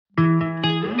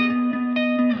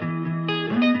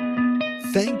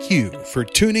Thank you for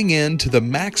tuning in to the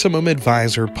Maximum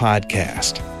Advisor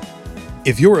podcast.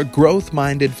 If you're a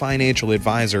growth-minded financial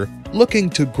advisor looking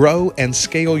to grow and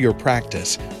scale your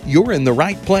practice, you're in the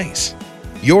right place.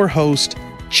 Your host,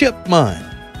 Chip Munn,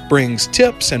 brings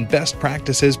tips and best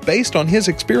practices based on his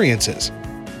experiences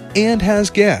and has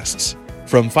guests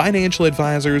from financial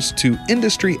advisors to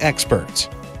industry experts,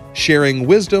 sharing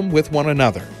wisdom with one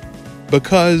another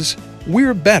because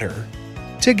we're better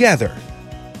together.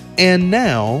 And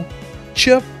now,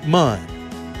 Chip Munn.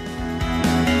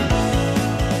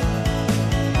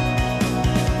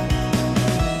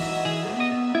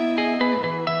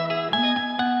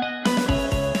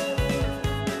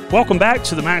 Welcome back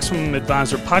to the Maximum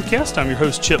Advisor podcast. I'm your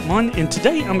host, Chip Munn, and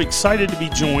today I'm excited to be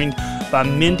joined by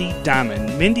Mindy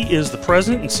Diamond. Mindy is the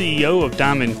president and CEO of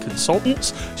Diamond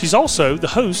Consultants. She's also the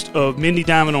host of Mindy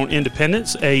Diamond on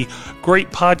Independence, a great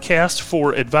podcast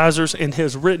for advisors, and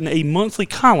has written a monthly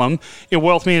column at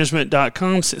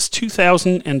wealthmanagement.com since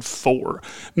 2004.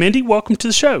 Mindy, welcome to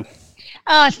the show.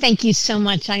 Thank you so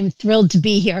much. I'm thrilled to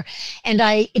be here. And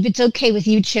if it's okay with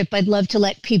you, Chip, I'd love to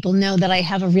let people know that I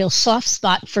have a real soft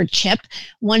spot for Chip.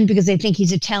 One, because I think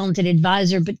he's a talented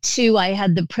advisor, but two, I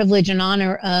had the privilege and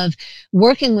honor of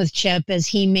working with Chip as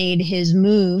he made his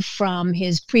move from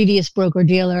his previous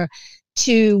broker-dealer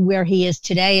to where he is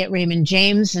today at Raymond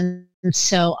James. And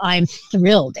so I'm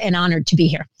thrilled and honored to be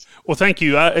here. Well, thank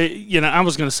you. I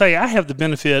was going to say, I have the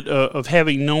benefit of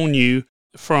having known you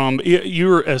from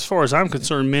you're, as far as I'm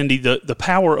concerned, Mindy, the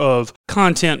power of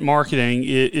content marketing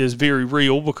is very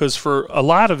real, because for a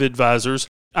lot of advisors,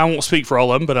 I won't speak for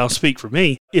all of them, but I'll speak for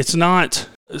me, it's not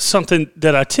something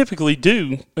that I typically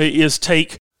do is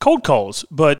take cold calls.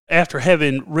 But after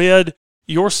having read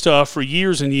your stuff for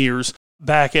years and years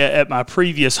back at my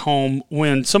previous home,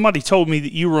 when somebody told me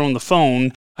that you were on the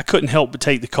phone, I couldn't help but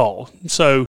take the call.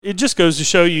 So it just goes to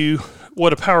show you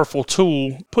what a powerful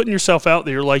tool, putting yourself out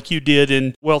there like you did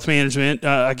in wealth management.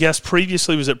 I guess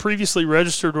previously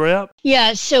registered rep?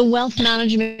 Yeah, so Wealth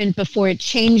Management, before it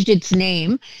changed its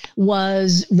name,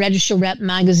 was Registered Rep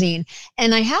Magazine.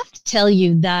 And I have to tell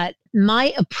you that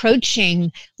my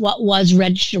approaching what was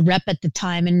Registered Rep at the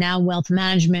time and now Wealth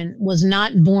Management was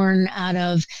not born out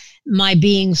of my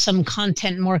being some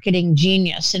content marketing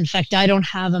genius. In fact, I don't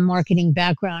have a marketing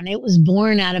background. It was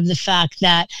born out of the fact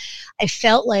that I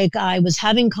felt like I was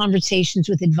having conversations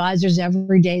with advisors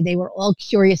every day. They were all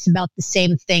curious about the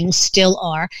same things, still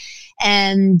are.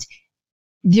 And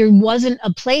there wasn't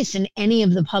a place in any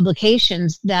of the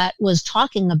publications that was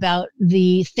talking about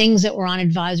the things that were on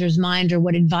advisors' mind or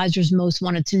what advisors most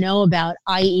wanted to know about,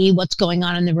 i.e. what's going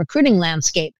on in the recruiting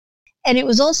landscape. And it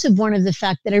was also born of the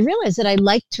fact that I realized that I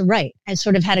liked to write. I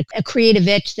sort of had a creative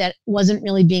itch that wasn't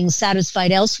really being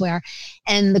satisfied elsewhere.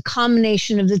 And the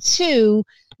combination of the two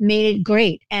made it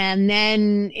great. And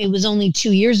then it was only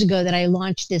 2 years ago that I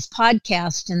launched this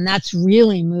podcast, and that's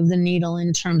really moved the needle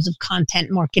in terms of content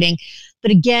marketing.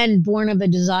 But again, born of a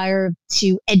desire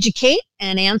to educate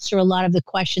and answer a lot of the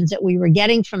questions that we were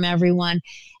getting from everyone,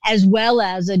 as well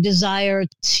as a desire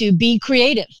to be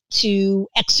creative, to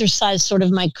exercise sort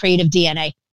of my creative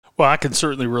DNA. Well, I can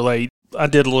certainly relate. I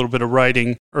did a little bit of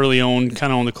writing early on,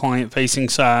 kind of on the client-facing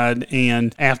side,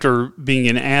 and after being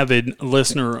an avid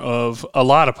listener of a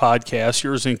lot of podcasts,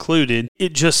 yours included,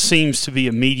 it just seems to be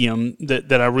a medium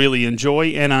that I really enjoy,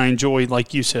 and I enjoy,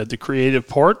 like you said, the creative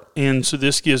part, and so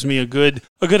this gives me a good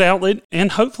outlet,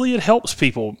 and hopefully it helps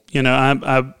people. You know,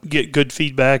 I get good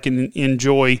feedback and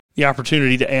enjoy the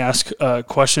opportunity to ask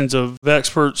questions of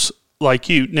experts like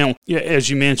you. Now, as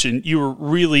you mentioned, you were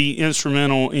really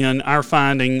instrumental in our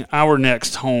finding our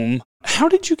next home. How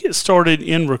did you get started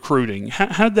in recruiting?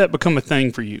 How did that become a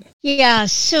thing for you? Yeah,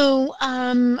 so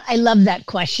I love that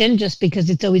question just because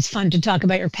it's always fun to talk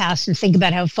about your past and think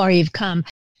about how far you've come.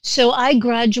 So I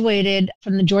graduated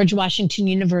from the George Washington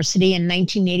University in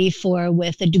 1984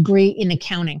 with a degree in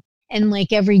accounting. And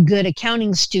like every good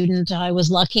accounting student, I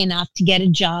was lucky enough to get a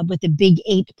job with a Big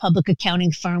 8 public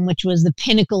accounting firm, which was the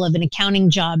pinnacle of an accounting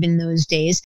job in those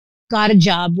days. Got a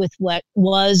job with what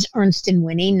was Ernst &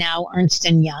 Whinney, now Ernst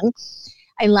 & Young.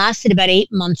 I lasted about 8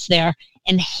 months there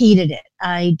and hated it.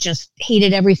 I just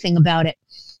hated everything about it.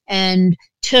 And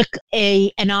took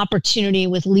an opportunity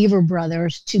with Lever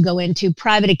Brothers to go into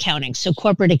private accounting, so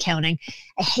corporate accounting.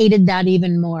 I hated that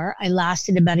even more. I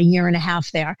lasted about a year and a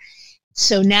half there.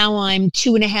 So now I'm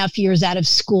 2.5 years out of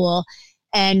school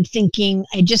and thinking,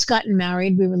 I just gotten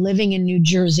married. We were living in New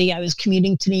Jersey. I was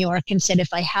commuting to New York and said,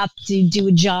 if I have to do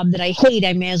a job that I hate,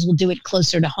 I may as well do it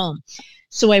closer to home.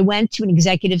 So I went to an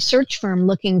executive search firm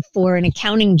looking for an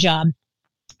accounting job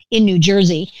in New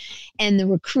Jersey. And the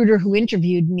recruiter who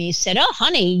interviewed me said, "Oh,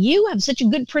 honey, you have such a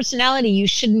good personality. You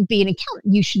shouldn't be an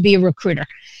accountant. You should be a recruiter."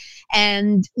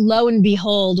 And lo and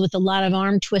behold, with a lot of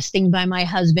arm twisting by my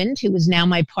husband, who is now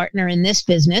my partner in this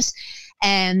business,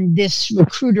 and this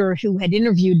recruiter who had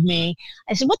interviewed me,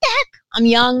 I said, "What the heck? I'm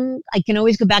young. I can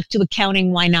always go back to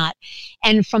accounting. Why not?"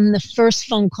 And from the first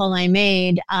phone call I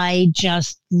made, I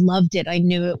just loved it. I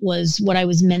knew it was what I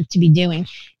was meant to be doing.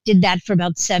 Did that for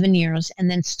about 7 years, and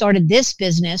then started this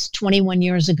business 21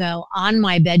 years ago on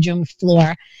my bedroom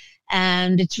floor.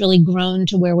 And it's really grown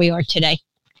to where we are today.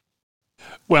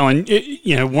 Well, and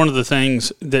one of the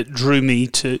things that drew me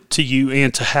to you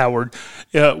and to Howard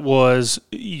was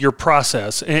your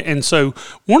process. And so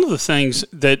one of the things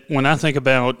that when I think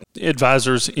about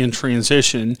advisors in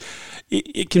transition,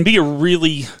 it can be a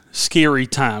really scary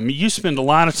time. You spend a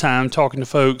lot of time talking to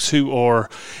folks who are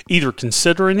either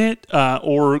considering it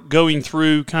or going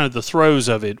through kind of the throes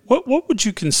of it. What would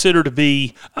you consider to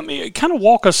be, kind of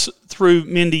walk us through,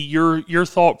 Mindy, your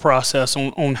thought process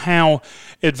on how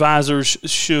advisors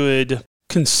should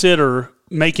consider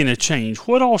making a change?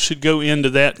 What all should go into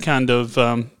that kind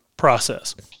of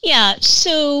process? Yeah,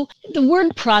 so the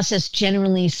word process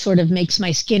generally sort of makes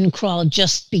my skin crawl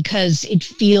just because it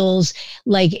feels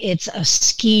like it's a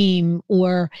scheme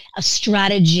or a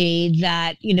strategy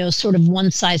that, sort of one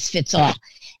size fits all.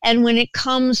 And when it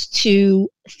comes to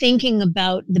thinking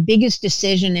about the biggest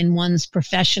decision in one's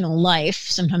professional life,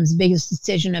 sometimes the biggest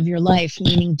decision of your life,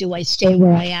 meaning do I stay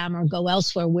where I am or go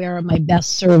elsewhere? Where am I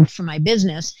best served for my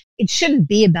business? It shouldn't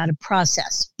be about a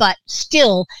process, but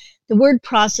still, the word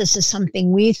process is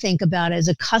something we think about as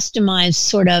a customized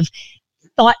sort of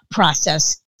thought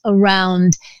process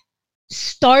around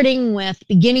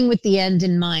beginning with the end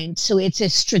in mind. So it's a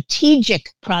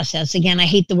strategic process. Again, I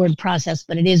hate the word process,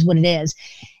 but it is what it is.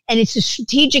 And it's a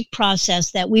strategic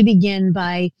process that we begin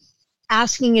by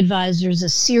asking advisors a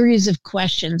series of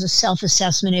questions, a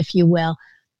self-assessment, if you will,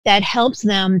 that helps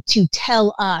them to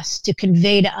tell us, to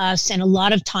convey to us, and a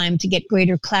lot of time to get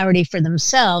greater clarity for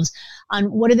themselves on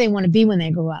what do they want to be when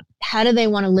they grow up? How do they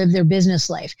want to live their business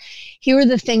life? Here are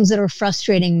the things that are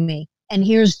frustrating me. And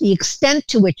here's the extent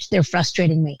to which they're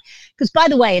frustrating me. Because by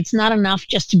the way, it's not enough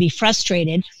just to be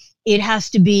frustrated. It has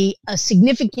to be a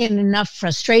significant enough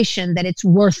frustration that it's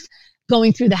worth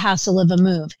going through the hassle of a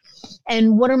move.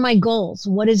 And what are my goals?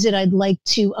 What is it I'd like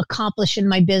to accomplish in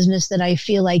my business that I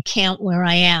feel I can't where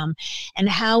I am? And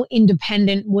how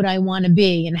independent would I want to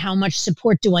be? And how much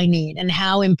support do I need? And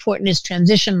how important is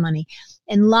transition money?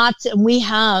 And we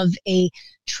have a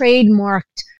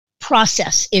trademarked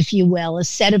process, if you will, a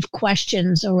set of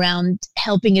questions around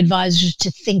helping advisors to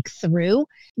think through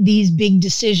these big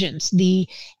decisions.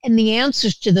 And the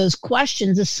answers to those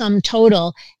questions, the sum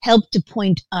total, help to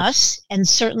point us and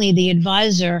certainly the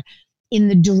advisor in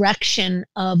the direction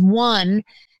of, one,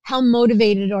 how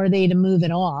motivated are they to move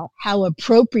at all? How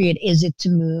appropriate is it to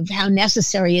move? How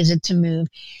necessary is it to move?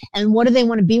 And what do they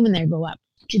want to be when they grow up?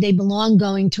 Do they belong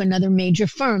going to another major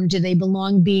firm? Do they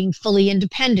belong being fully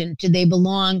independent? Do they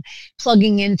belong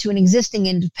plugging into an existing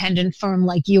independent firm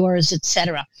like yours, et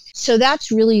cetera? So that's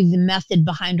really the method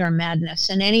behind our madness.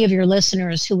 And any of your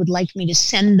listeners who would like me to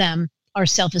send them our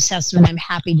self-assessment, I'm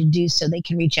happy to do so. They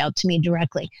can reach out to me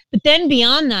directly. But then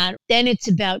beyond that, then it's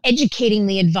about educating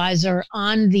the advisor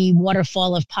on the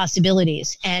waterfall of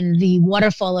possibilities and the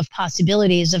waterfall of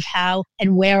possibilities of how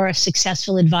and where a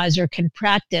successful advisor can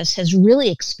practice has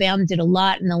really expanded a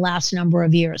lot in the last number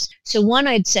of years. So one,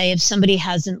 I'd say if somebody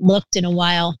hasn't looked in a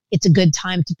while, it's a good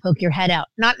time to poke your head out,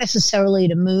 not necessarily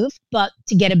to move, but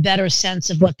to get a better sense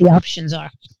of what the options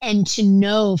are and to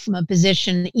know from a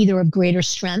position either of greater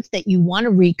strength that you want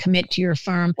to recommit to your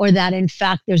firm or that in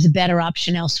fact there's a better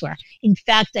option elsewhere. In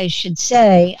fact, I should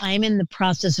say I'm in the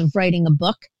process of writing a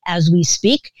book as we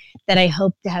speak that I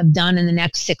hope to have done in the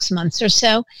next 6 months or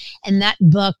so. And that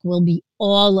book will be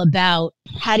all about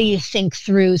how do you think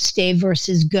through stay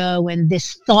versus go and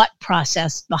this thought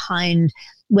process behind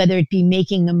whether it be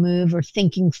making a move or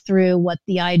thinking through what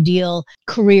the ideal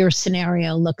career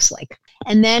scenario looks like.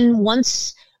 And then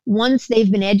once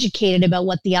they've been educated about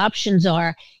what the options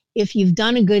are, if you've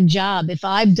done a good job, if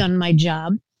I've done my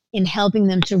job in helping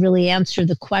them to really answer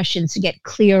the questions, to get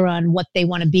clear on what they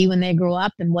want to be when they grow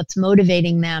up and what's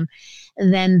motivating them,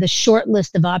 then the short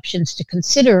list of options to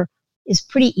consider is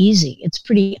pretty easy. It's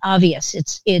pretty obvious.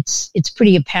 It's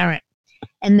pretty apparent.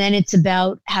 And then it's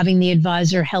about having the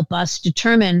advisor help us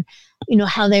determine,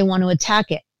 how they want to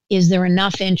attack it. Is there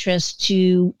enough interest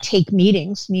to take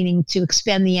meetings, meaning to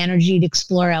expend the energy to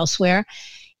explore elsewhere?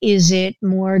 Is it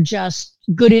more just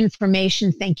good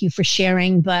information? Thank you for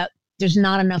sharing, but there's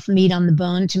not enough meat on the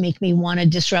bone to make me want to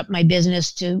disrupt my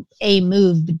business to A,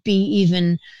 move, but B,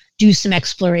 even do some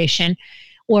exploration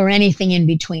or anything in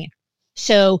between.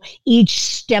 So each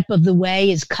step of the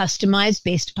way is customized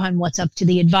based upon what's up to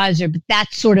the advisor, but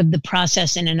that's sort of the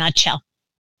process in a nutshell.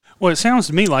 Well, it sounds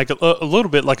to me like a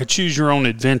little bit like a choose your own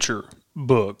adventure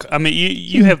book. I mean,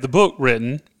 you have the book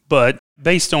written, but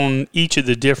based on each of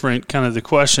the different kind of the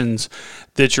questions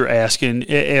that you're asking,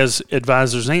 as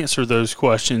advisors answer those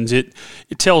questions, it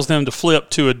tells them to flip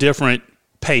to a different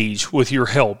page with your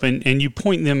help, and you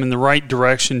point them in the right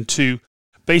direction to,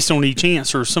 based on each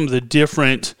answer, some of the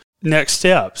different next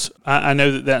steps. I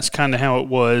know that that's kind of how it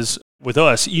was with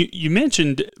us. You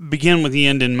mentioned begin with the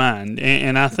end in mind,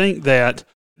 and I think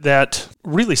that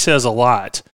really says a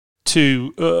lot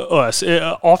to us.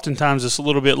 Oftentimes it's a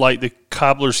little bit like the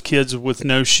cobbler's kids with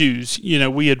no shoes. You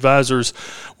know, we advisors,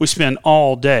 we spend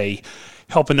all day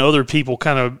helping other people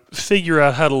kind of figure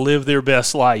out how to live their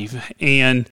best life,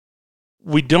 and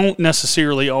we don't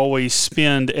necessarily always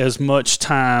spend as much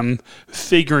time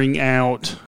figuring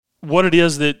out what it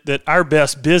is that our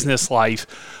best business life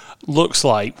looks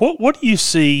like. What do you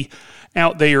see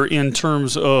out there in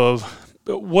terms of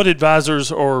what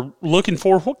advisors are looking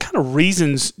for? What kind of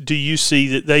reasons do you see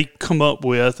that they come up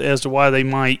with as to why they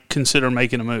might consider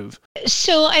making a move?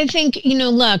 So I think,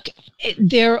 look,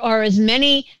 there are as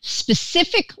many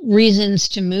specific reasons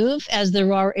to move as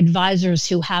there are advisors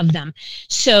who have them.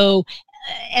 So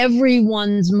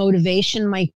everyone's motivation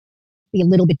might be a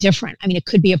little bit different. I mean, it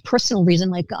could be a personal reason,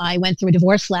 like I went through a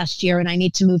divorce last year and I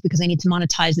need to move because I need to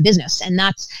monetize the business. And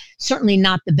that's certainly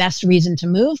not the best reason to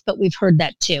move, but we've heard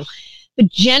that too. But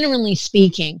generally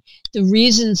speaking, the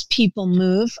reasons people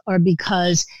move are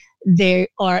because there's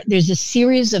a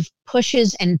series of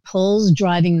pushes and pulls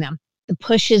driving them. The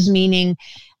pushes meaning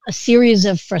a series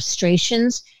of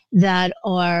frustrations that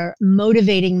are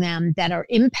motivating them, that are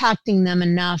impacting them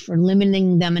enough or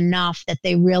limiting them enough that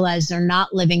they realize they're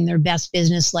not living their best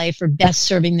business life or best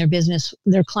serving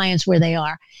their clients where they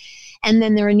are. And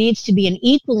then there needs to be an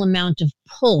equal amount of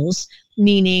pulls,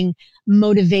 meaning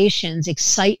motivations,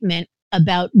 excitement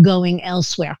about going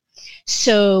elsewhere.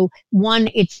 So one,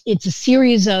 it's a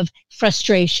series of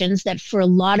frustrations that for a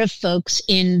lot of folks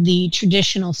in the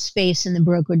traditional space in the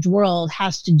brokerage world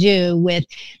has to do with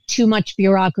too much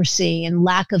bureaucracy and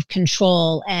lack of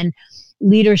control and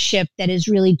leadership that has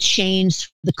really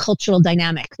changed the cultural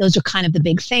dynamic. Those are kind of the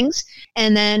big things.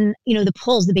 And then, the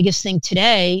pulls, the biggest thing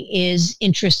today is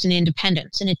interest in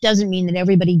independence. And it doesn't mean that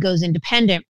everybody goes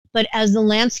independent, but as the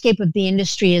landscape of the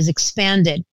industry has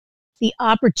expanded, the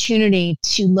opportunity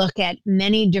to look at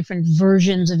many different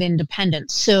versions of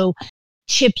independence. So,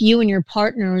 Chip, you and your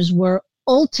partners were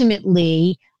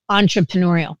ultimately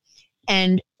entrepreneurial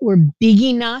and were big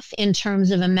enough in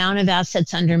terms of amount of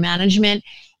assets under management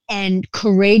and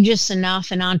courageous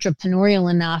enough and entrepreneurial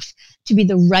enough to be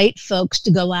the right folks to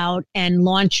go out and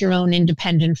launch your own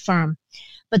independent firm.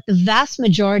 But the vast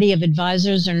majority of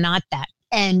advisors are not that.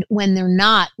 And when they're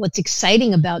not, what's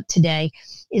exciting about today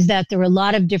is that there are a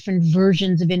lot of different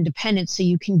versions of independence. So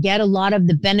you can get a lot of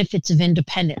the benefits of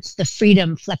independence, the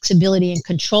freedom, flexibility, and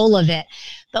control of it,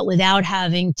 but without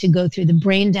having to go through the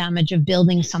brain damage of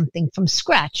building something from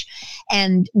scratch.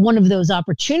 And one of those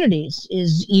opportunities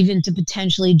is even to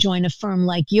potentially join a firm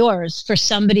like yours for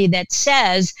somebody that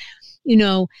says,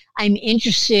 I'm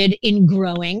interested in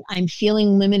growing. I'm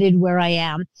feeling limited where I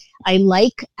am. I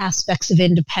like aspects of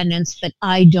independence, but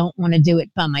I don't want to do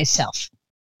it by myself.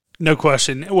 No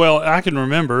question. Well, I can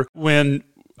remember when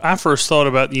I first thought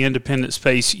about the independent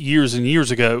space years and years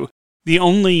ago, the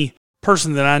only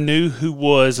person that I knew who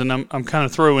was, and I'm kind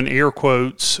of throwing air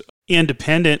quotes,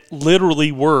 independent,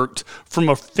 literally worked from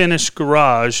a finished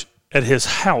garage at his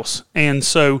house. And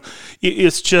so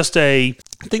it's just I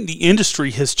think the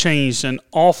industry has changed an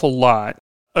awful lot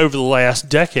over the last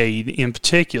decade in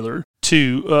particular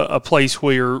to a place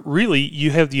where really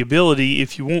you have the ability,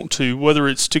 if you want to, whether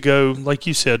it's to go, like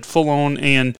you said, full on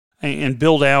and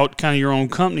build out kind of your own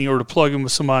company or to plug in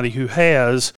with somebody who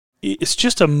has. It's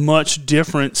just a much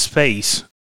different space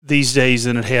these days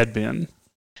than it had been.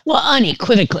 Well,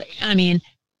 unequivocally. I mean,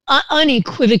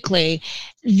 unequivocally,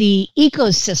 the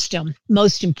ecosystem,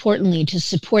 most importantly, to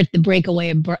support the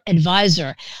breakaway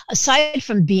advisor, aside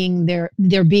from being there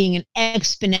being an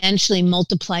exponentially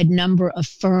multiplied number of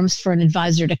firms for an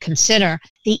advisor to consider,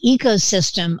 the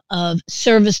ecosystem of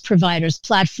service providers,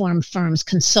 platform firms,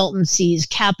 consultancies,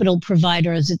 capital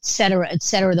providers, et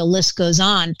cetera, the list goes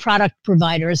on, product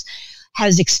providers,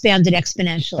 has expanded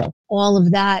exponentially. All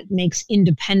of that makes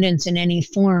independence in any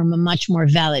form a much more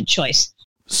valid choice.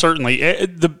 Certainly.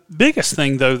 The biggest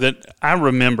thing, though, that I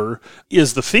remember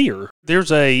is the fear.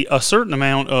 There's a certain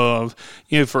amount of,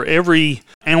 for every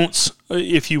ounce,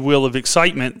 if you will, of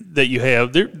excitement that you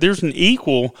have, there's an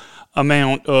equal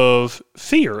amount of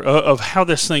fear of how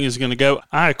this thing is going to go.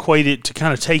 I equate it to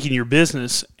kind of taking your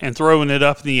business and throwing it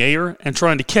up in the air and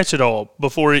trying to catch it all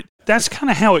before it. That's kind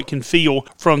of how it can feel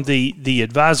from the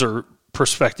advisor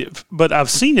perspective. But I've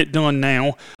seen it done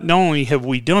now. Not only have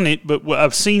we done it, but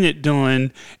I've seen it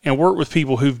done and worked with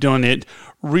people who've done it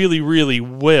really, really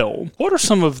well. What are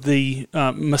some of the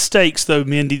mistakes, though,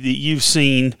 Mindy, that you've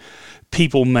seen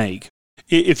people make?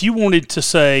 If you wanted to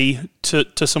say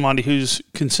to somebody who's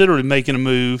considering making a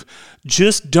move,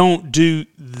 just don't do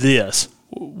this,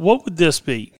 what would this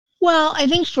be? Well, I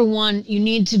think for one, you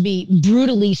need to be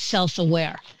brutally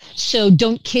self-aware. So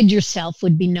don't kid yourself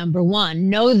would be number one.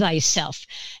 Know thyself.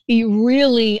 Be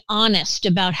really honest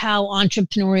about how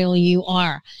entrepreneurial you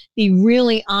are. Be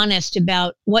really honest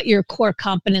about what your core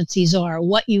competencies are,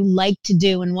 what you like to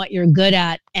do and what you're good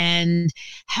at, and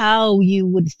how you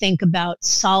would think about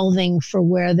solving for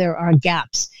where there are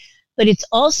gaps. But it's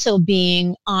also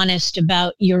being honest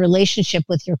about your relationship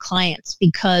with your clients,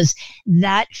 because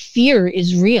that fear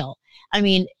is real. I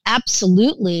mean,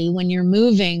 absolutely, when you're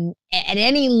moving at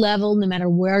any level, no matter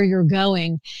where you're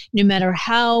going, no matter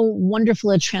how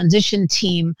wonderful a transition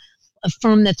team, a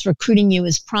firm that's recruiting you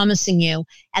is promising you,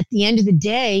 at the end of the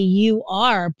day, you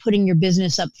are putting your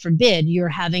business up for bid. You're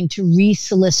having to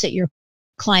re-solicit your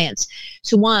clients.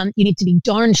 So one, you need to be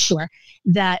darn sure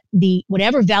that the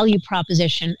whatever value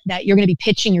proposition that you're going to be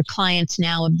pitching your clients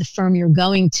now of the firm you're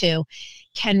going to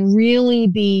can really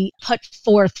be put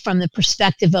forth from the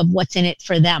perspective of what's in it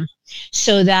for them,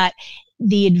 so that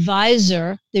the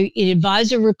advisor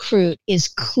recruit is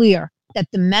clear that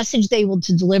the message they will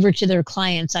to deliver to their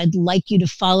clients, I'd like you to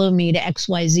follow me to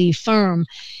XYZ firm,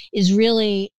 is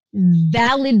really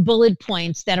valid bullet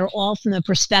points that are all from the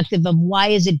perspective of why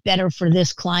is it better for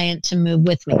this client to move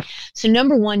with me. So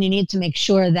number one, you need to make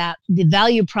sure that the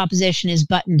value proposition is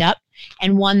buttoned up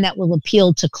and one that will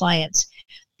appeal to clients.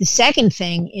 The second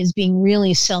thing is being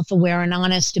really self-aware and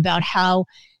honest about how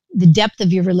the depth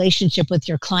of your relationship with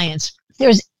your clients. If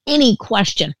there's any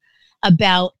question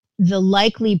about the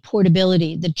likely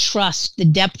portability, the trust, the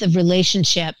depth of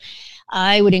relationship,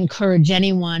 I would encourage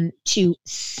anyone to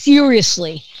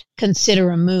seriously consider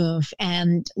a move,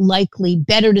 and likely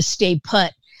better to stay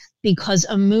put, because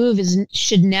a move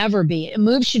should never be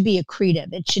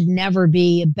accretive. It should never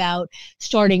be about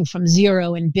starting from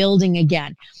zero and building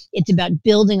again. It's about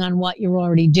building on what you're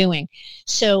already doing.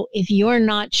 So if you're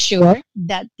not sure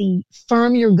that the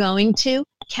firm you're going to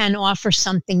can offer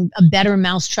something, a better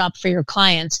mousetrap for your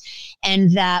clients,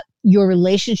 and that your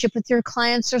relationship with your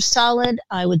clients are solid,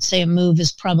 I would say a move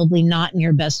is probably not in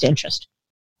your best interest.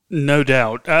 No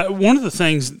doubt. One of the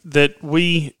things that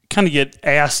we kind of get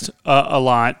asked a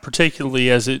lot, particularly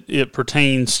as it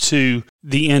pertains to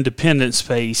the independent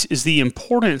space, is the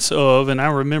importance of, and I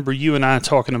remember you and I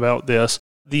talking about this,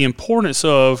 the importance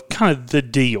of kind of the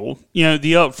deal,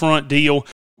 the upfront deal.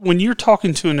 When you're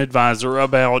talking to an advisor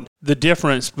about the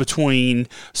difference between,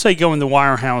 say, going the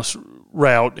wirehouse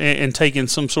route and taking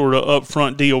some sort of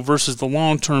upfront deal versus the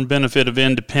long-term benefit of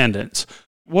independence,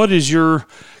 what is your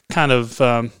kind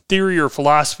of theory or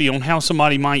philosophy on how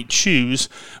somebody might choose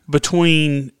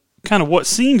between kind of what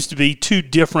seems to be two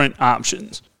different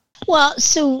options? Well,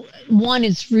 so one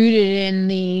is rooted in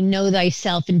the know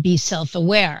thyself and be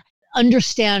self-aware.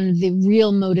 Understand the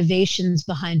real motivations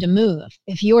behind a move.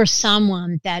 If you're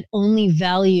someone that only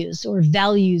values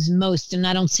most, and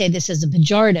I don't say this as a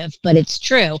pejorative, but it's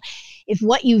true, if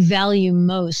what you value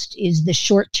most is the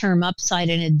short-term upside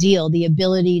in a deal, the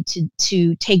ability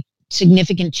to take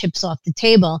significant chips off the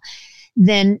table,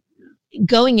 then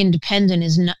going independent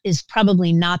is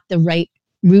probably not the right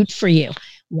route for you.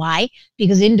 Why?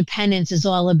 Because independence is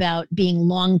all about being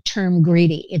long-term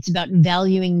greedy. It's about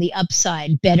valuing the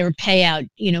upside, better payout,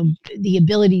 the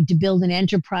ability to build an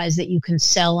enterprise that you can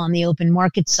sell on the open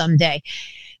market someday.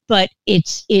 But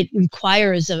it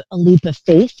requires a leap of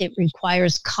faith. It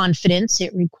requires confidence.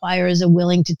 It requires a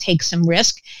willing to take some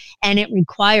risk, and it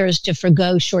requires to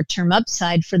forgo short-term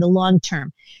upside for the long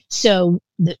term. So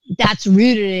that's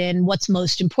rooted in what's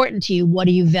most important to you. What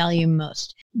do you value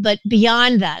most? But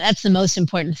beyond that, that's the most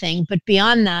important thing. But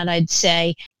beyond that, I'd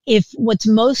say if what's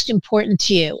most important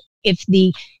to you, if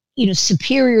the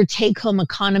superior take-home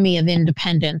economy of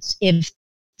independence, if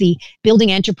the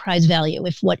building enterprise value,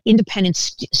 if what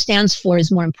independence stands for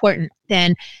is more important,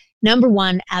 then number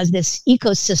one, as this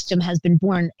ecosystem has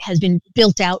been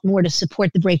built out more to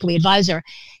support the breakaway advisor,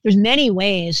 there's many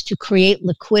ways to create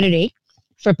liquidity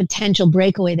for a potential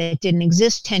breakaway that didn't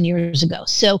exist 10 years ago.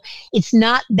 So it's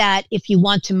not that if you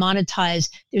want to monetize,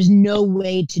 there's no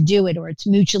way to do it or it's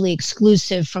mutually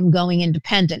exclusive from going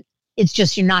independent. It's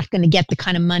just you're not going to get the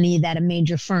kind of money that a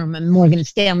major firm, a Morgan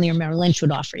Stanley or Merrill Lynch,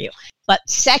 would offer you. But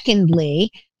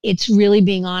secondly, it's really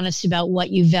being honest about what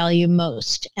you value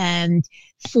most. And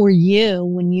for you,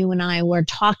 when you and I were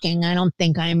talking, I don't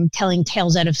think I'm telling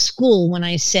tales out of school when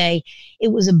I say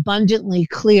it was abundantly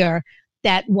clear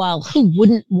that while who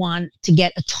wouldn't want to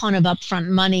get a ton of upfront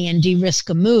money and de-risk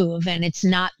a move, and it's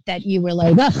not that you were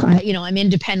like, I'm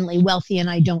independently wealthy and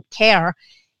I don't care.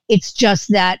 It's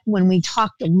just that when we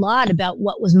talked a lot about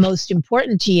what was most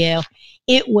important to you,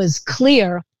 it was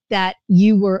clear that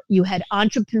you had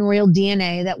entrepreneurial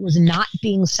DNA that was not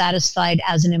being satisfied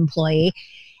as an employee,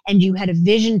 and you had a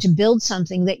vision to build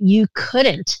something that you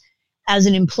couldn't as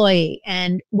an employee.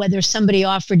 And whether somebody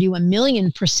offered you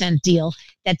 1,000,000% deal,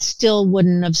 that still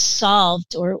wouldn't have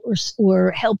solved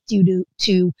or helped you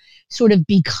to sort of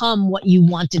become what you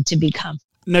wanted to become.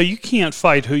 No, you can't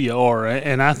fight who you are.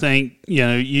 And I think,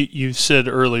 you said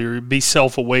earlier, be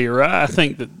self-aware. I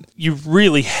think that you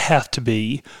really have to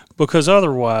be, because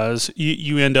otherwise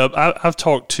you end up, I've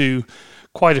talked to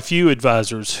quite a few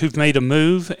advisors who've made a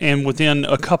move, and within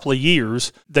a couple of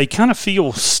years, they kind of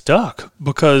feel stuck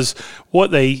because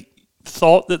what they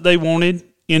thought that they wanted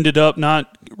ended up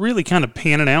not really kind of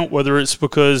panning out, whether it's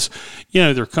because,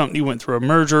 their company went through a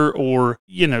merger or,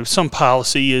 some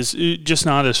policy is just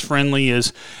not as friendly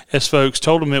as folks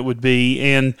told them it would be.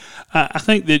 And I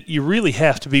think that you really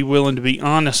have to be willing to be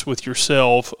honest with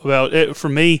yourself about it. For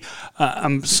me,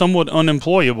 I'm somewhat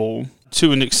unemployable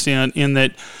to an extent in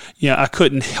that, I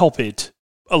couldn't help it.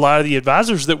 A lot of the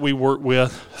advisors that we work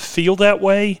with feel that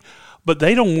way, but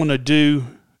they don't want to do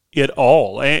it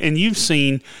all. And you've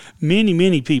seen many,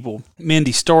 many people,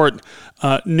 Mindy, start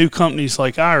new companies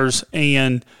like ours,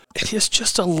 and it's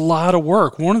just a lot of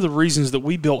work. One of the reasons that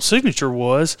we built Signature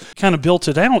was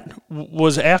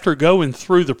after going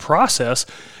through the process,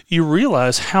 you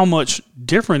realize how much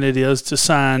different it is to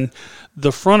sign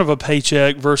the front of a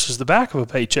paycheck versus the back of a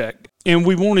paycheck. And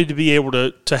we wanted to be able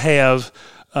to have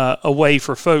a way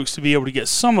for folks to be able to get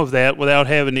some of that without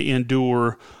having to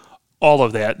endure all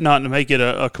of that. Not to make it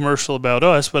a commercial about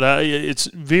us, but it's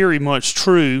very much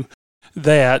true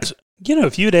that,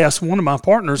 if you'd asked one of my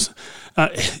partners,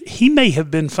 he may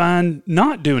have been fine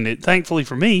not doing it. Thankfully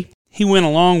for me, he went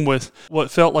along with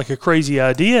what felt like a crazy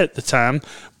idea at the time,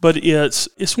 but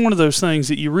it's one of those things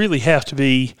that you really have to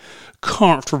be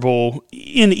comfortable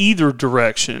in either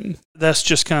direction. That's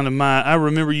just kind of I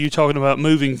remember you talking about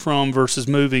moving from versus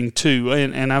moving to,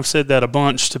 and I've said that a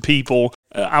bunch to people.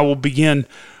 I will begin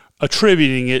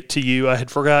attributing it to you. I had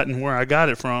forgotten where I got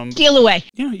it from. Steal away.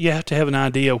 You have to have an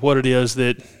idea of what it is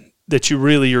that you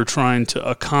really are trying to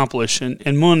accomplish.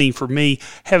 And money, for me,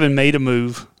 having made a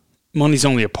move, money's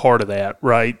only a part of that,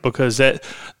 right? Because the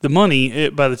money,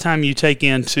 by the time you take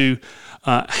into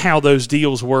how those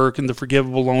deals work and the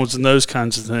forgivable loans and those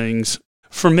kinds of things,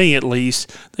 for me at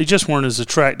least, they just weren't as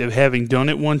attractive. Having done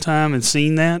it one time and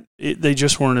seen that, they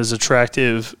just weren't as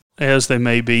attractive as they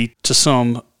may be to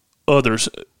some others.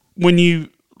 When you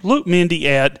look, Mindy,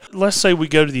 at, let's say we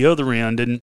go to the other end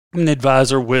and an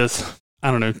advisor with,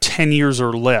 10 years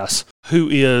or less, who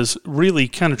is really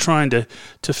kind of trying to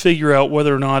figure out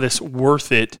whether or not it's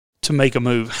worth it to make a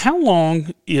move. How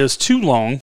long is too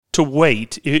long to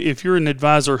wait? If you're an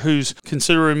advisor who's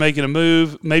considering making a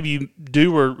move, maybe you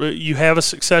do, or you have a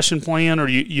succession plan, or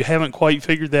you haven't quite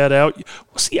figured that out,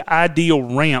 what's the ideal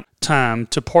ramp time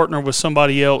to partner with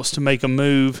somebody else to make a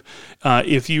move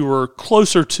if you were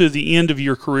closer to the end of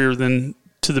your career than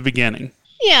to the beginning?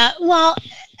 Yeah, well,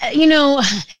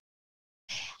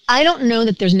 I don't know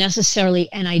that there's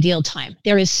necessarily an ideal time.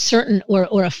 There is certain or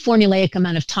a formulaic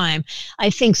amount of time. I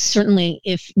think certainly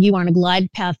if you are on a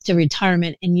glide path to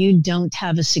retirement and you don't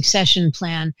have a succession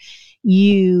plan,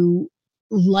 you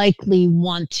likely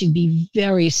want to be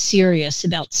very serious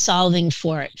about solving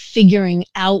for it, figuring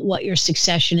out what your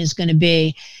succession is going to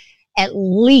be at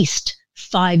least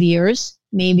 5 years,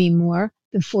 maybe more,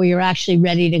 before you're actually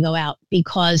ready to go out.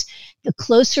 Because the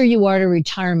closer you are to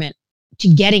retirement, to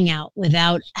getting out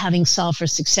without having solved for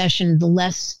succession, the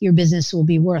less your business will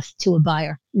be worth to a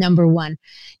buyer, number one.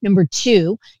 Number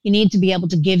two, you need to be able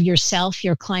to give yourself,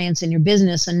 your clients, and your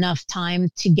business enough time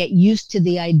to get used to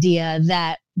the idea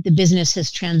that the business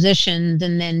has transitioned.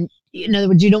 And then, in other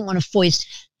words, you don't want to foist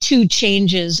two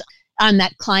changes on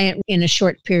that client in a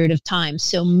short period of time.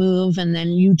 So move and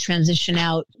then you transition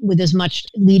out with as much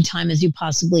lead time as you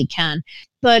possibly can.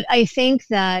 But I think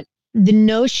that the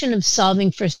notion of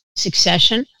solving for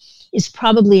succession is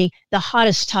probably the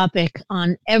hottest topic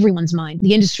on everyone's mind.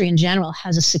 The industry in general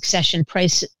has a succession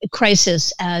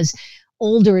crisis as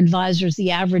older advisors,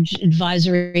 the average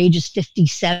advisor age is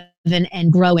 57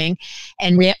 and growing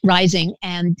and rising.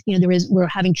 And, we're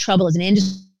having trouble as an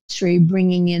industry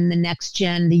bringing in the next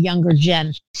gen, the younger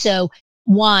gen. So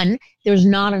one, there's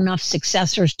not enough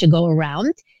successors to go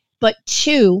around. But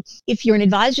two, if you're an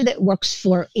advisor that works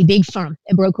for a big firm,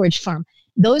 a brokerage firm,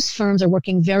 those firms are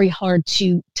working very hard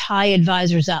to tie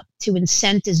advisors up, to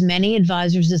incent as many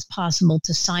advisors as possible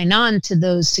to sign on to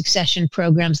those succession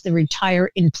programs, the retire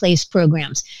in place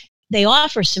programs. They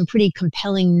offer some pretty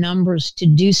compelling numbers to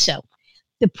do so.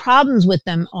 The problems with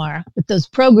those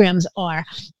programs are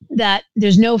that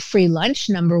there's no free lunch,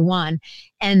 number one,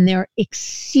 and they're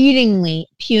exceedingly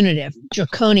punitive,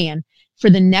 draconian for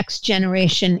the next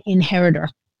generation inheritor.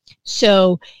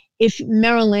 So if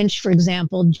Merrill Lynch, for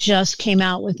example, just came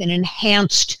out with an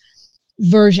enhanced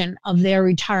version of their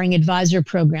retiring advisor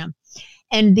program,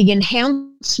 and the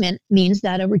enhancement means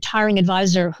that a retiring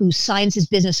advisor who signs his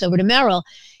business over to Merrill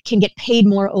can get paid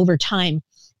more over time.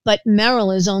 But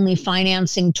Merrill is only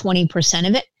financing 20%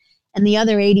 of it, and the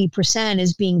other 80%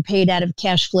 is being paid out of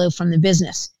cash flow from the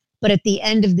business. But at the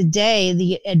end of the day,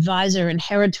 the advisor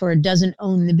inheritor doesn't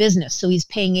own the business. So he's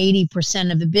paying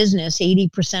 80% of the business,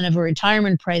 80% of a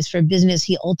retirement price for a business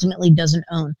he ultimately doesn't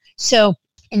own. So,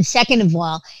 and second of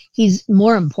all, he's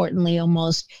more importantly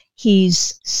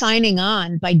he's signing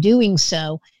on by doing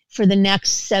so for the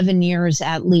next 7 years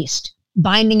at least,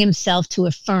 binding himself to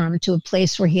a firm, to a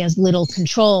place where he has little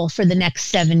control for the next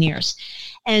 7 years.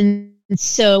 And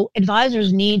so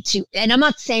advisors need to, and I'm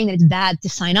not saying that it's bad to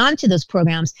sign on to those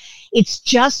programs. It's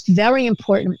just very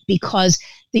important because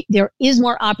there is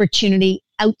more opportunity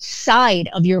outside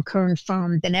of your current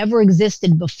firm than ever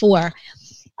existed before.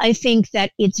 I think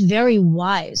that it's very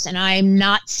wise, and I'm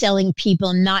not selling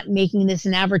people, not making this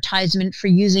an advertisement for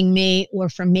using me or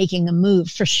for making a move,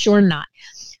 for sure not.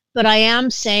 But I am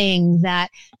saying that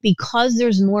because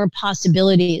there's more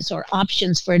possibilities or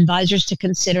options for advisors to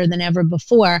consider than ever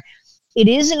before, it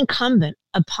is incumbent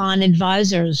upon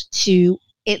advisors to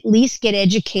at least get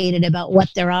educated about what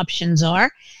their options are,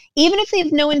 even if they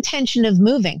have no intention of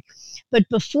moving. But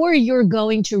before you're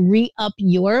going to re-up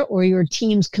your or your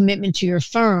team's commitment to your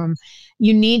firm,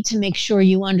 you need to make sure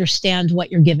you understand what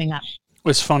you're giving up.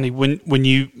 It's funny, when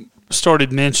you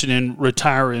started mentioning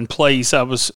retire in place,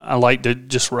 I like to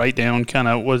just write down kind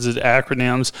of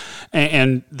acronyms,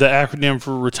 and the acronym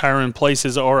for retire in place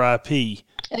is RIP.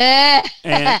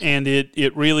 and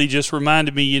it really just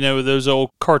reminded me, of those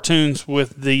old cartoons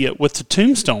with the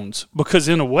tombstones, because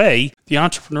in a way, the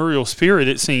entrepreneurial spirit,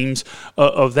 it seems,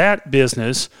 of that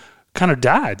business kind of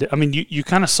died. I mean, you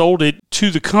kind of sold it to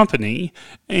the company,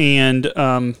 and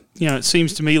it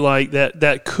seems to me like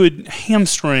that could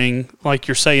hamstring, like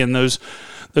you're saying,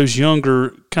 those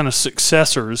younger kind of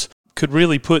successors, could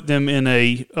really put them in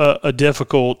a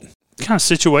difficult kind of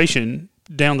situation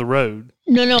down the road.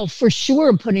 No, for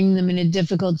sure putting them in a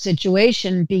difficult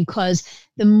situation, because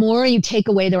the more you take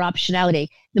away their optionality,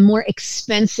 the more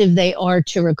expensive they are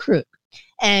to recruit.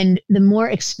 And the more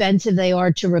expensive they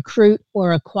are to recruit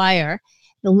or acquire,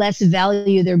 the less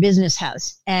value their business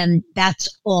has. And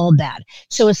that's all bad.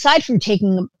 So aside from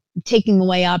taking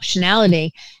away optionality,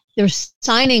 they're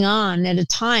signing on at a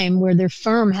time where their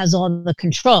firm has all the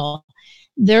control.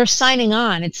 They're signing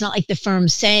on. It's not like the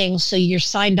firm's saying, so you're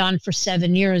signed on for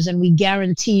 7 years and we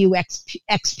guarantee you X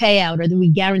payout, or that we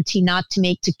guarantee not to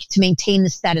maintain the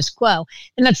status quo.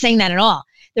 They're not saying that at all.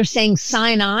 They're saying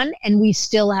sign on and we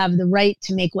still have the right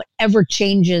to make whatever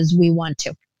changes we want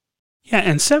to. Yeah,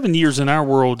 and 7 years in our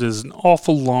world is an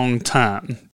awful long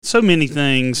time. So many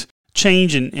things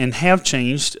change and have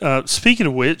changed. Speaking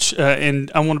of which, and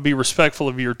I want to be respectful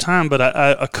of your time, but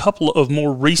a couple of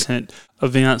more recent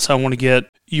events I want to get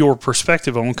your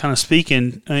perspective on, kind of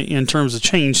speaking in terms of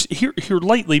change. Here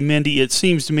lately, Mindy, it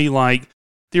seems to me like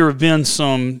there have been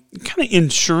some kind of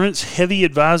insurance-heavy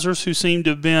advisors who seem to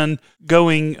have been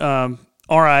going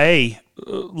RIA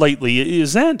lately.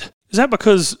 Is that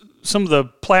because some of the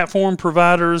platform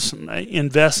providers,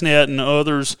 Envestnet and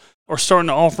others, are starting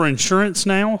to offer insurance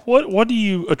now? What do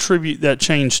you attribute that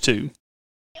change to?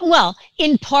 Well,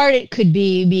 in part it could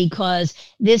be because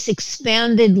this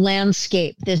expanded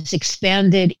landscape, this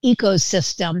expanded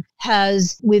ecosystem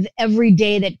has, with every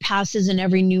day that passes and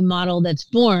every new model that's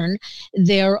born,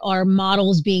 there are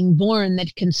models being born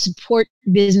that can support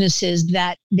businesses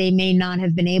that they may not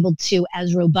have been able to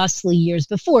as robustly years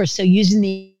before. So using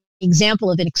the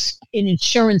example of an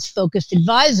insurance-focused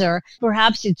advisor,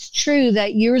 perhaps it's true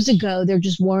that years ago there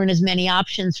just weren't as many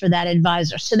options for that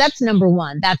advisor. So that's number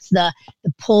one. That's the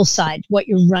pull side, what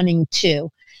you're running to.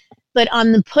 But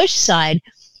on the push side,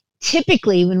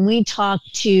 typically when we talk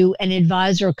to an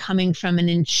advisor coming from an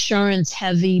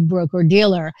insurance-heavy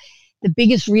broker-dealer, the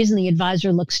biggest reason the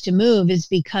advisor looks to move is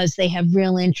because they have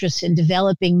real interest in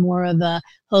developing more of a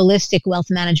holistic wealth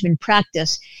management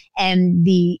practice, and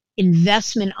the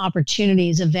investment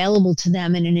opportunities available to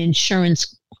them in an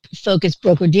insurance-focused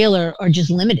broker-dealer are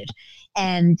just limited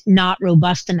and not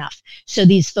robust enough. So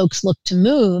these folks look to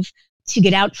move to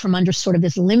get out from under sort of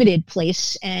this limited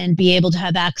place and be able to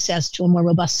have access to a more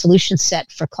robust solution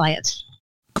set for clients.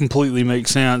 Completely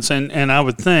makes sense. And I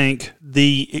would think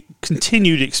the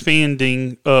continued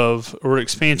expansion of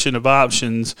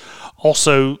options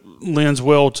also lends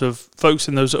well to folks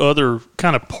in those other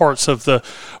kind of parts of the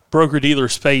broker-dealer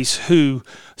space who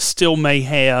still may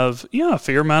have a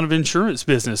fair amount of insurance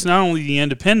business, not only the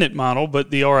independent model,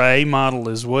 but the RIA model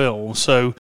as well.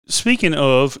 So speaking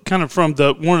of kind of from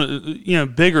the one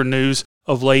bigger news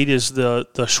of late is the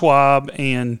Schwab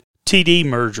and TD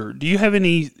merger. Do you have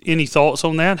any thoughts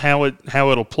on that? How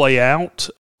it'll play out?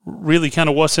 Really, kind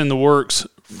of what's in the works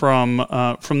from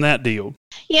that deal?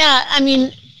 Yeah, I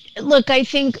mean, look, I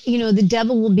think the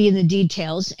devil will be in the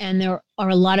details, and there are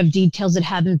a lot of details that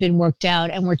haven't been worked out.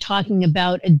 And we're talking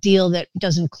about a deal that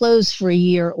doesn't close for a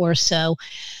year or so.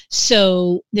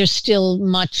 So there's still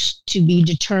much to be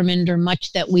determined, or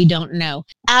much that we don't know.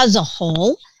 As a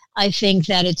whole, I think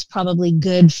that it's probably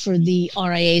good for the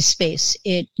RIA space.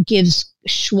 It gives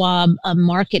Schwab a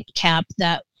market cap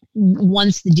that,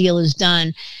 once the deal is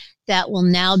done, that will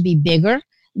now be bigger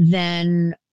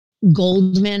than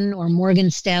Goldman or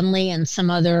Morgan Stanley and some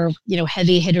other,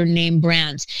 heavy hitter name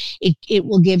brands. It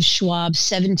will give Schwab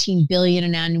 $17 billion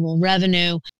in annual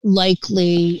revenue,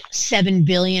 likely $7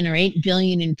 billion or $8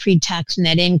 billion in pre-tax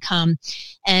net income.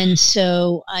 And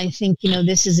so I think,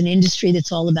 this is an industry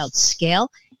that's all about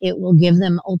scale. It will give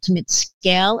them ultimate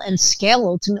scale, and scale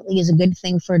ultimately is a good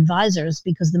thing for advisors,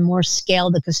 because the more scale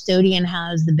the custodian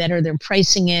has, the better their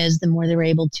pricing is, the more they're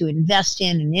able to invest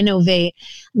in and innovate.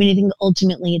 I mean, I think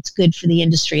ultimately it's good for the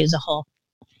industry as a whole.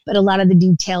 But a lot of the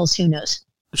details, who knows?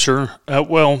 Sure.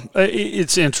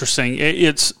 It's interesting.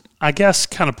 It's, I guess,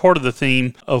 kind of part of the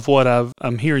theme of what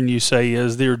I'm hearing you say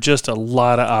is there are just a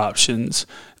lot of options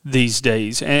these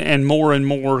days, and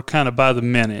more kind of by the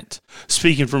minute.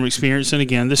 Speaking from experience, and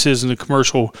again, this isn't a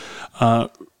commercial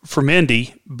for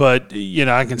Mindy, but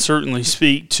I can certainly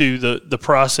speak to the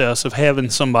process of having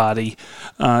somebody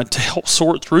to help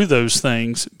sort through those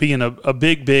things, being a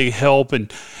big help,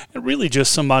 and really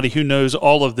just somebody who knows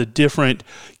all of the different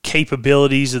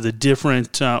capabilities of the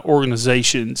different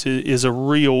organizations is a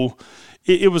real.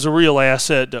 It was a real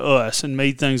asset to us, and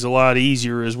made things a lot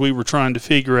easier as we were trying to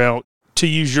figure out, to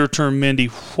use your term, Mindy,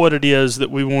 what it is that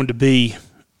we want to be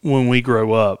when we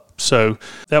grow up. So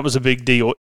that was a big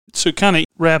deal. So kind of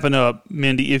wrapping up,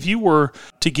 Mindy, if you were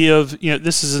to give,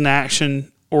 this is an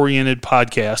action-oriented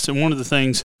podcast, and one of the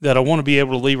things that I want to be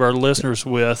able to leave our listeners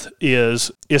with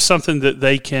is something that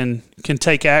they can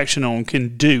take action on,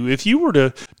 can do. If you were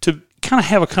to kind of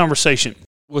have a conversation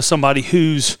with somebody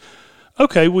who's,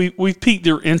 okay, we've piqued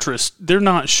their interest, they're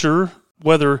not sure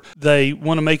whether they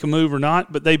want to make a move or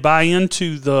not, but they buy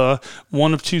into the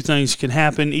one of two things can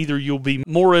happen. Either you'll be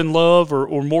more in love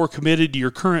or more committed to your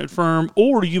current firm,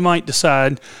 or you might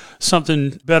decide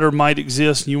something better might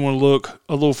exist and you want to look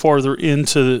a little farther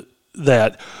into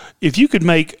that. If you could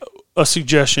make a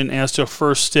suggestion as to a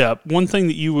first step, one thing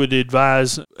that you would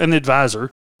advise an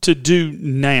advisor to do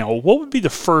now, what would be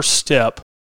the first step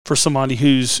for somebody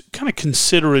who's kind of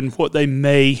considering what they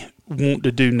may want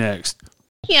to do next?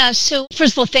 Yeah, so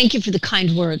first of all, thank you for the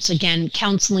kind words. Again,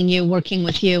 counseling you, working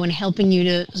with you, and helping you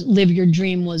to live your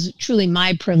dream was truly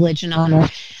my privilege and honor.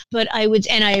 But I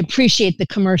appreciate the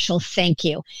commercial thank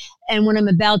you. And what I'm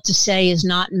about to say is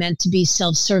not meant to be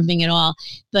self-serving at all.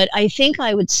 But I think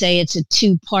I would say it's a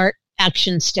two-part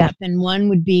action step. And one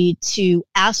would be to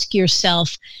ask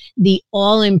yourself the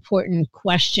all-important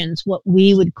questions, what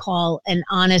we would call an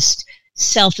honest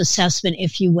self-assessment,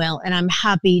 if you will. And I'm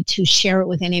happy to share it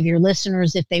with any of your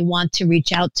listeners if they want to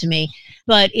reach out to me.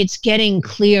 But it's getting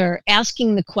clear,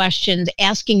 asking the questions,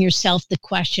 asking yourself the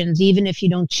questions, even if you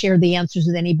don't share the answers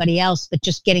with anybody else, but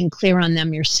just getting clear on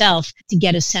them yourself to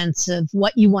get a sense of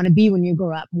what you want to be when you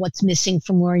grow up, what's missing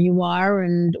from where you are,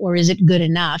 or is it good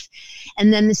enough?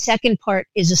 And then the second part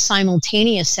is a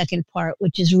simultaneous second part,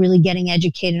 which is really getting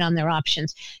educated on their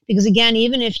options. Because again,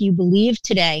 even if you believe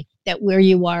today that where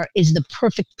you are is the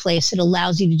perfect place, it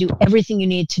allows you to do everything you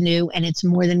need to do, and it's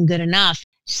more than good enough,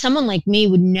 someone like me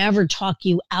would never talk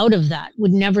you out of that,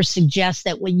 would never suggest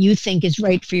that what you think is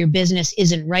right for your business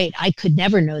isn't right. I could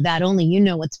never know that. Only you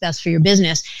know what's best for your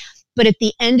business. But at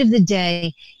the end of the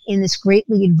day, in this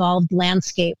greatly evolved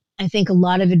landscape, I think a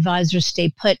lot of advisors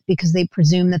stay put because they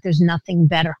presume that there's nothing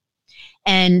better.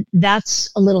 And that's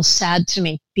a little sad to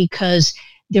me because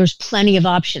there's plenty of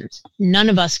options. None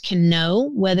of us can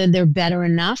know whether they're better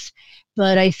enough,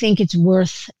 but I think it's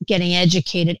worth getting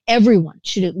educated. Everyone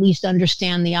should at least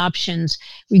understand the options,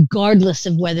 regardless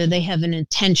of whether they have an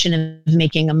intention of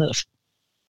making a move.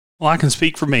 Well, I can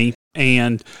speak for me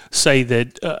and say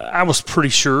that I was pretty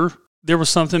sure there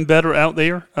was something better out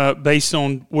there based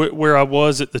on where I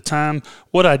was at the time.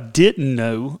 What I didn't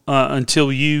know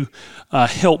until you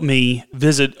helped me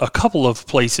visit a couple of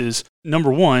places,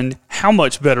 number one, how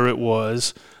much better it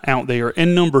was out there,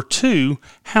 and number two,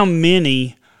 how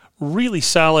many really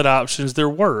solid options there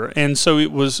were. And so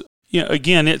it was,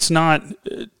 again, it's not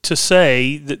to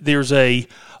say that there's a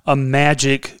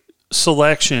magic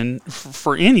selection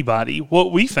for anybody.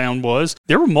 What we found was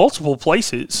there were multiple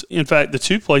places. In fact, the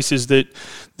two places that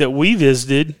we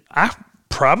visited, I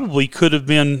probably could have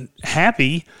been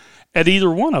happy at either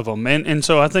one of them. And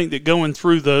so I think that going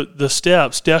through the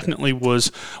steps definitely was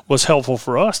helpful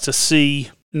for us to see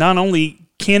not only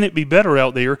can it be better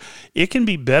out there, it can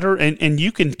be better, and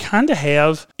you can kind of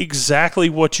have exactly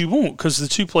what you want, because the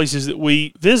two places that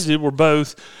we visited were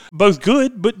both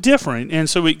good but different. And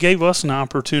so it gave us an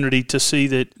opportunity to see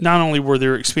that not only were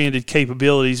there expanded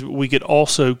capabilities, but we could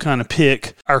also kind of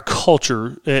pick our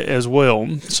culture as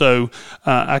well. So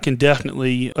I can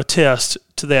definitely attest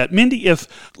to that. Mindy, if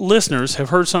listeners have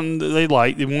heard something that they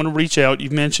like, they want to reach out,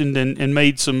 you've mentioned and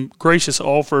made some gracious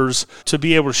offers to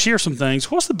be able to share some things,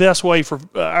 what's the best way for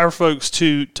our folks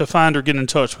to find or get in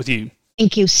touch with you?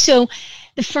 Thank you. So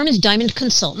the firm is Diamond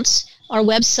Consultants. Our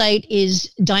website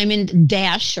is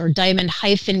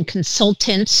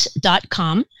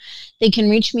diamond-consultants.com. They can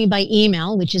reach me by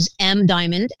email, which is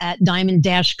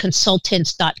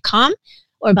mdiamond@diamond-consultants.com,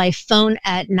 or by phone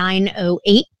at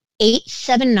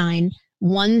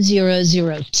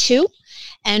 908-879-1002.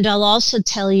 And I'll also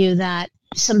tell you that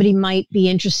somebody might be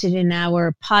interested in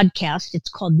our podcast. It's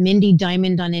called Mindy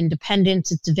Diamond on Independence.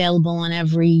 It's available on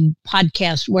every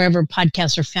podcast, wherever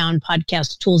podcasts are found,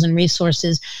 podcast tools and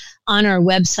resources, on our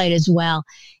website as well.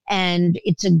 And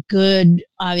it's a good,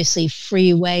 obviously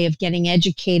free way of getting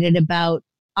educated about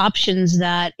options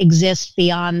that exist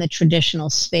beyond the traditional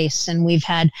space. And we've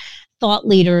had thought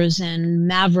leaders and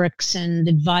mavericks and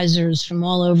advisors from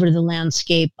all over the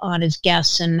landscape on as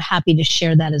guests, and happy to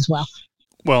share that as well.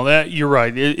 Well, you're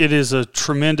right. It is a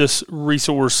tremendous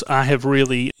resource. I have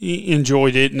really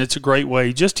enjoyed it, and it's a great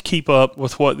way just to keep up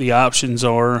with what the options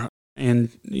are. And,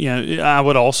 I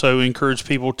would also encourage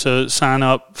people to sign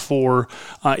up for,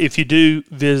 if you do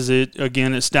visit,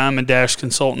 again, it's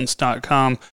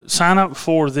diamond-consultants.com. Sign up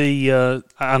for the,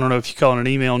 I don't know if you call it an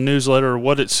email newsletter or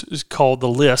what it's called, the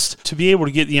list, to be able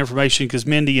to get the information, because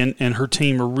Mindy and her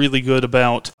team are really good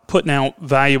about putting out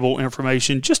valuable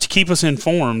information just to keep us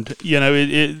informed.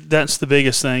 That's the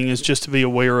biggest thing, is just to be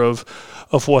aware of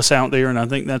what's out there, and I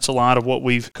think that's a lot of what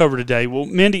we've covered today. Well,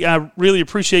 Mindy, I really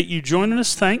appreciate you joining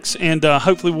us. Thanks, and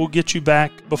hopefully we'll get you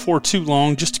back before too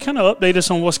long just to kind of update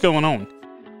us on what's going on.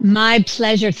 My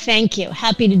pleasure. Thank you.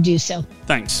 Happy to do so.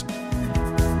 Thanks.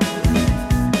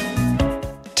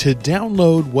 To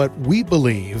download what we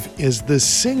believe is the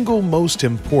single most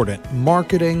important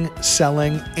marketing,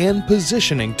 selling, and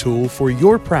positioning tool for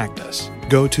your practice,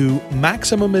 go to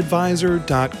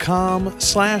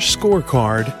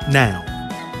MaximumAdvisor.com/scorecard now.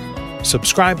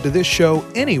 Subscribe to this show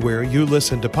anywhere you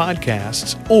listen to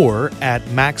podcasts or at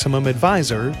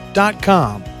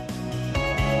MaximumAdvisor.com.